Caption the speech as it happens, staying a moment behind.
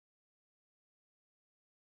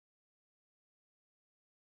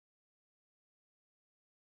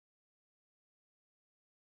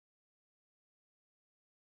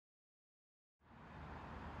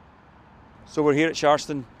So we're here at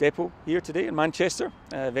Sharston depot here today in Manchester,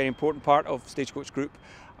 a very important part of Stagecoach Group,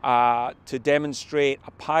 to demonstrate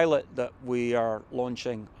a pilot that we are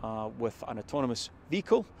launching with an autonomous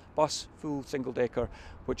vehicle, bus, full single-decker,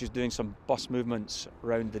 which is doing some bus movements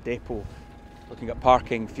around the depot, looking at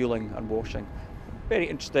parking, fueling and washing. Very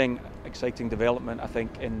interesting, exciting development, I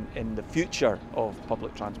think, in the future of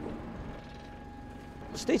public transport.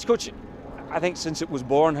 Stagecoach, I think since it was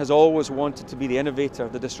born, has always wanted to be the innovator,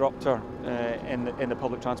 the disruptor in the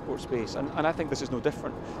public transport space, and I think this is no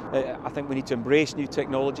different. I think we need to embrace new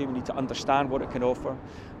technology, we need to understand what it can offer,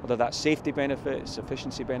 whether that's safety benefits,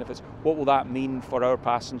 efficiency benefits, what will that mean for our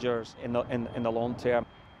passengers in the long term.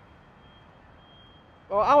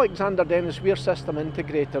 Well, Alexander Dennis, we're system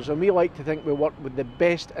integrators, and we like to think we work with the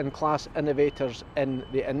best in class innovators in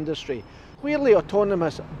the industry. Clearly,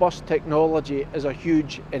 autonomous bus technology is a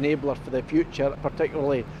huge enabler for the future,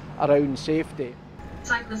 particularly around safety.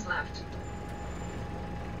 Cyclist left.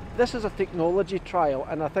 This is a technology trial,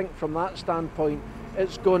 and I think from that standpoint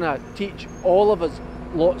it's going to teach all of us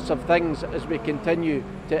lots of things as we continue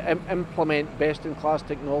to implement best in class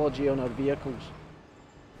technology on our vehicles.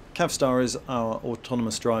 Cavstar is our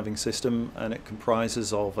autonomous driving system, and it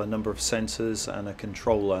comprises of a number of sensors and a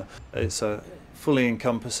controller. It's a fully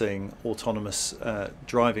encompassing autonomous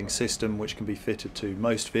driving system which can be fitted to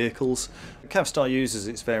most vehicles. Cavstar uses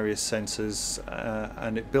its various sensors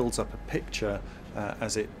and it builds up a picture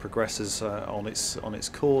as it progresses on its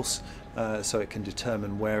course, so it can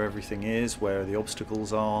determine where everything is, where the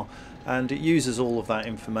obstacles are, and it uses all of that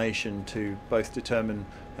information to both determine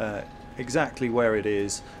exactly where it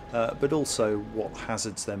is, but also what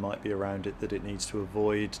hazards there might be around it that it needs to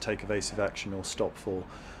avoid, take evasive action or stop for.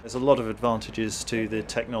 There's a lot of advantages to the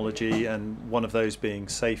technology, and one of those being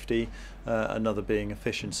safety, another being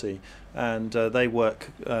efficiency, and they work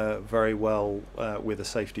very well with a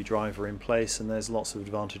safety driver in place, and there's lots of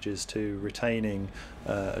advantages to retaining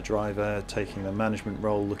a driver, taking a management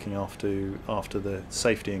role, looking after the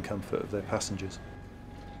safety and comfort of their passengers.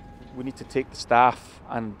 We need to take the staff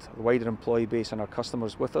and the wider employee base and our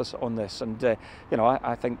customers with us on this, and you know,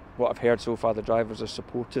 I think what I've heard so far, the drivers are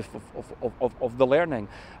supportive of the learning.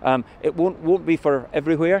 It won't be for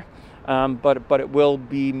everywhere, but it will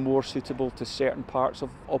be more suitable to certain parts of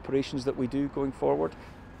operations that we do going forward.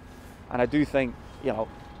 And I do think, you know,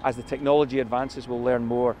 as the technology advances, we'll learn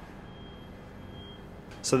more.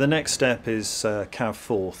 So the next step is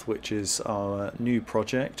Cav4th, which is our new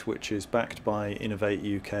project, which is backed by Innovate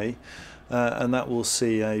UK, and that will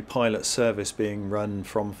see a pilot service being run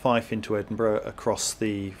from Fife into Edinburgh across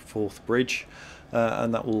the Forth Bridge,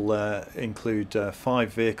 and that will include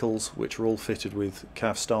 5 vehicles which are all fitted with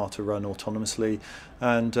Cavstar to run autonomously,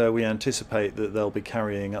 and we anticipate that they'll be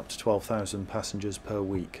carrying up to 12,000 passengers per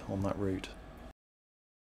week on that route.